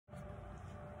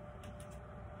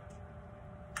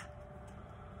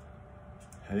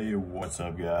Hey, what's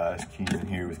up guys? Keenan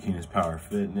here with Keenan's Power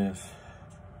Fitness.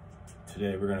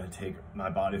 Today we're going to take my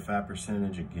body fat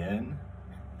percentage again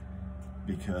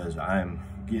because I'm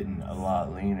getting a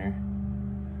lot leaner.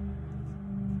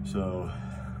 So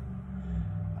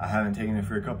I haven't taken it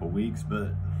for a couple weeks, but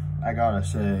I gotta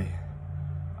say,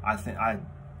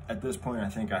 at this point I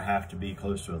think I have to be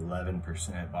close to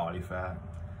 11% body fat.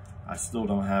 I still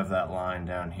don't have that line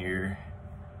down here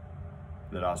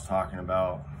that I was talking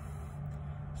about.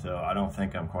 So I don't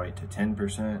think I'm quite to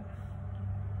 10%.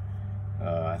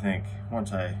 I think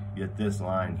once I get this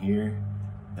line here,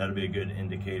 that'll be a good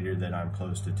indicator that I'm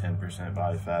close to 10%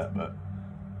 body fat. But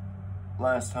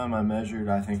last time I measured,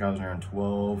 I think I was around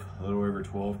 12, a little over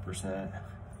 12%.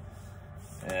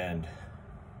 And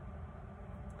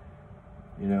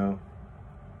you know,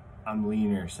 I'm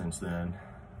leaner since then.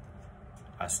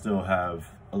 I still have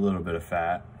a little bit of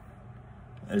fat,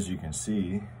 as you can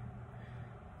see,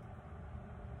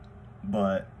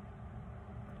 but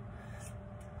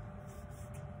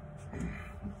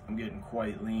I'm getting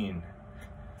quite lean.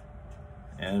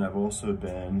 And I've also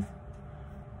been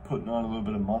putting on a little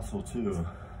bit of muscle too.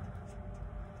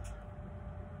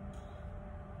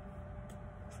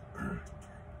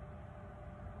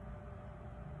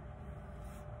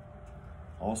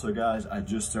 Also guys, I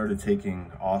just started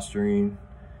taking Ostarine.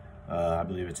 I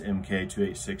believe it's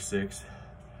MK2866.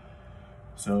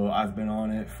 So I've been on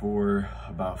it for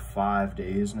about 5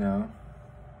 days now,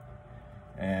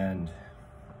 and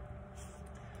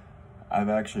I've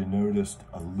actually noticed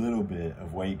a little bit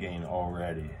of weight gain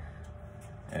already,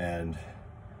 and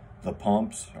the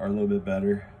pumps are a little bit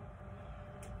better.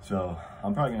 So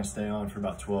I'm probably gonna stay on for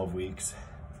about 12 weeks,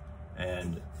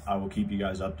 and I will keep you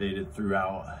guys updated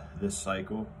throughout this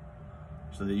cycle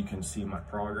so that you can see my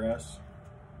progress.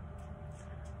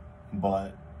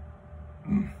 But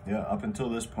yeah, up until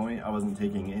this point, I wasn't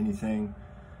taking anything.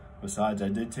 Besides, I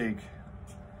did take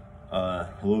a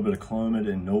little bit of Clomid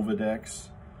and Novadex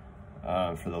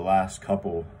for the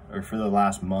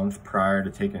last month prior to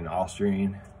taking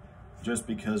Ostarine, just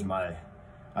because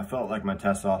I felt like my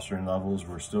testosterone levels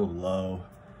were still low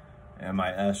and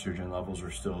my estrogen levels were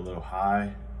still a little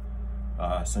high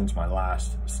since my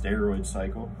last steroid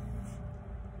cycle.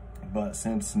 But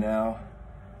since now,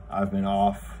 I've been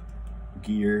off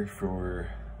gear for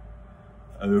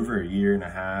over a year and a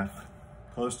half,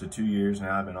 close to 2 years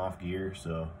now. I've been off gear,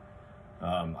 so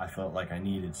I felt like I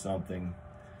needed something.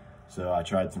 So I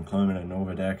tried some Clomid and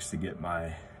Novadex to get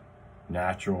my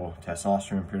natural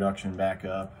testosterone production back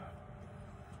up,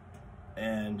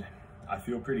 and I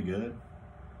feel pretty good.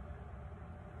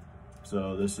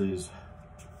 So this is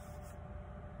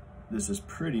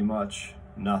pretty much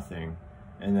nothing,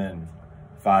 and then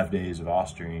 5 days of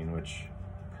Ostarine, which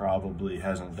probably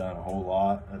hasn't done a whole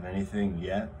lot of anything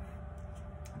yet,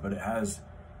 but it has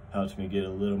helped me get a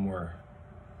little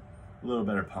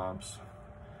better pumps.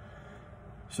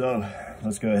 So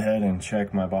let's go ahead and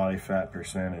check my body fat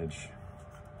percentage.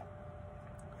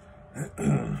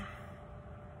 I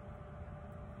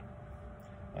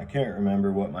can't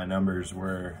remember what my numbers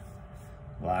were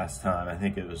last time. I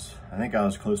think I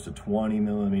was close to 20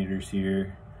 millimeters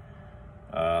here,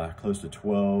 close to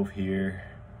 12 here,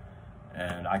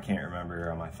 and I can't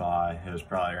remember on my thigh. It was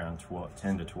probably around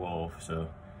 10 to 12. So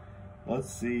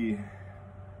let's see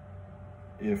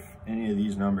if any of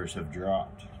these numbers have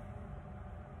dropped.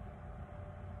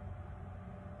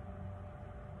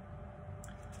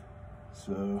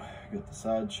 So got the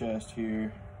side chest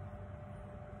here.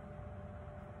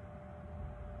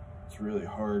 It's really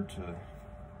hard to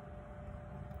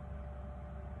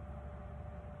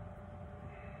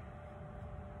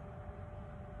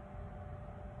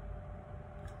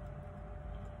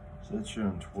so that's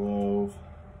showing 12.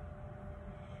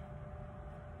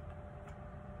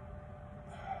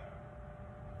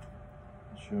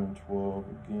 It's showing 12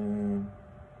 again.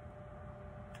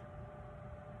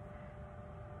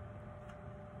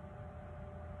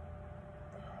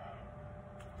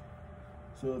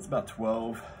 So it's about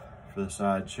 12 for the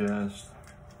side chest.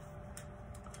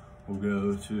 We'll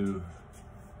go to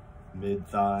mid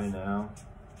thigh now.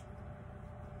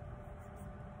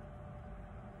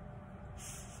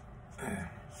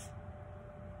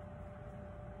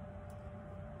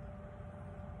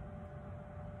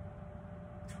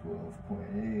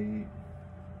 .8.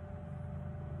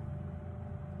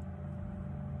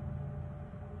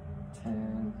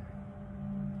 10.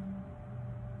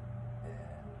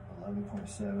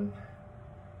 11.7.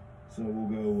 So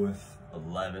we'll go with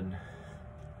 11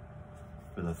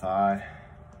 for the thigh.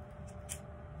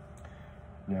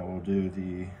 Now we'll do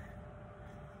the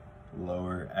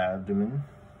lower abdomen.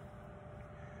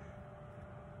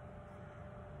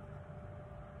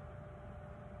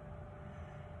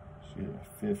 So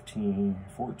 15,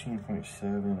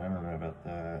 14.7, I don't know about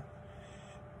that.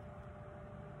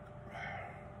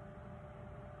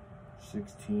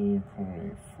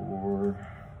 16.4.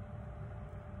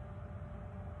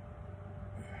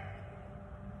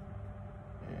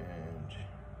 And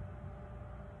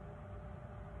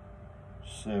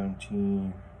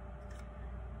 17.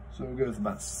 So we'll go with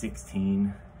about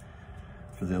 16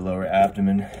 for the lower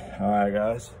abdomen. All right,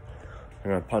 guys. I'm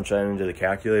gonna punch that into the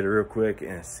calculator real quick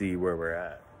and see where we're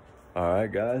at. All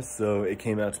right, guys. So it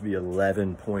came out to be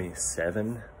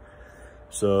 11.7.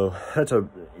 So that's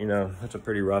a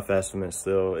pretty rough estimate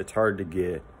still. It's hard to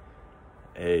get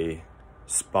a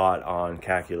spot on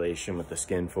calculation with the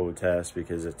skin fold test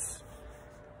because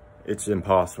it's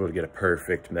impossible to get a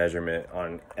perfect measurement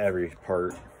on every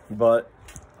part. But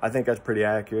I think that's pretty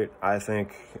accurate. I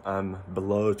think I'm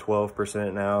below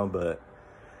 12% now, but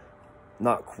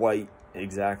not quite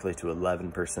exactly to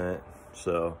 11%.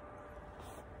 So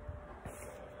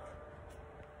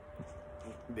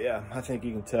yeah, I think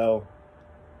you can tell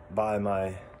by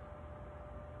my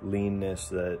leanness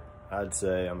that I'd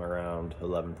say I'm around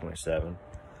 11.7.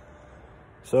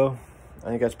 So I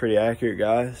think that's pretty accurate,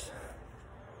 guys.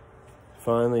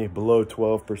 Finally below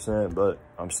 12%, but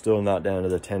I'm still not down to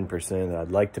the 10% that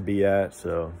I'd like to be at.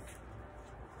 So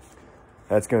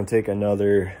that's going to take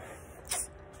another,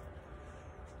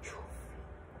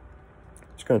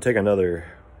 it's going to take another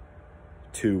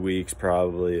 2 weeks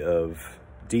probably of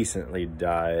decently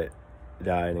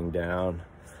dieting down.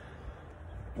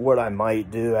 What I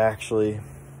might do actually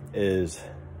is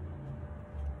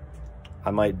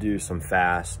I might do some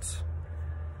fasts.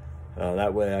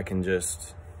 That way I can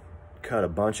just cut a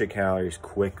bunch of calories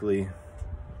quickly,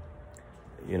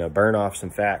 you know, burn off some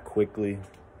fat quickly.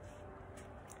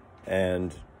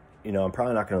 And, you know, I'm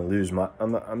probably not going to lose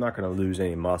I'm not going to lose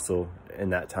any muscle in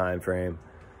that time frame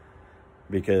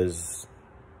because,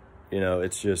 you know,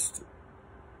 it's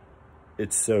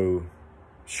so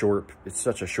short. It's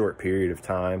such a short period of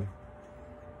time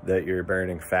that you're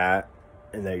burning fat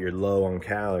and that you're low on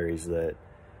calories that,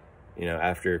 you know,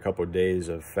 after a couple of days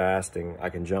of fasting, I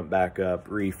can jump back up,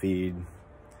 refeed,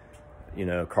 you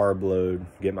know, carb load,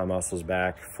 get my muscles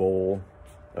back full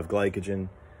of glycogen,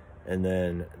 and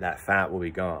then that fat will be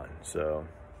gone. So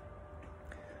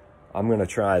I'm going to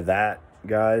try that,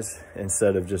 guys,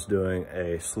 instead of just doing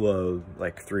a slow,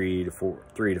 like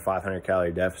 300 to 500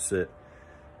 calorie deficit.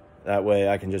 That way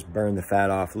I can just burn the fat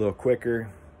off a little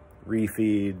quicker,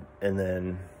 refeed, and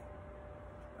then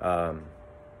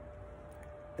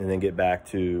get back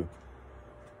to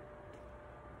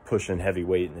pushing heavy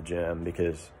weight in the gym,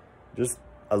 because just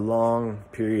a long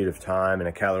period of time in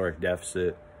a caloric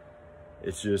deficit,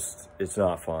 it's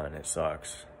not fun. It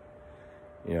sucks.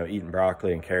 You know, eating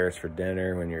broccoli and carrots for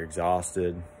dinner when you're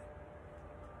exhausted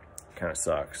kind of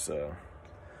sucks. So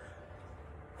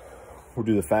we'll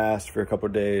do the fast for a couple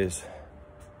of days,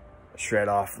 shred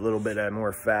off a little bit of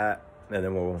more fat, and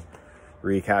then we'll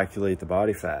recalculate the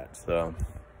body fat. So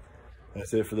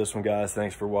that's it for this one, guys.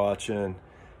 Thanks for watching.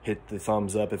 Hit the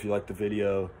thumbs up if you liked the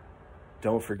video.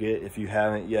 Don't forget, if you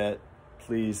haven't yet,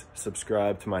 please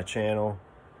subscribe to my channel.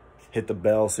 Hit the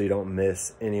bell so you don't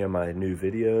miss any of my new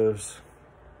videos.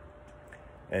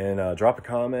 And drop a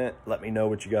comment. Let me know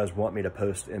what you guys want me to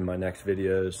post in my next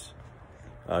videos.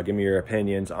 Give me your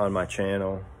opinions on my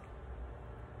channel.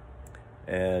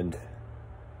 And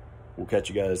we'll catch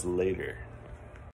you guys later.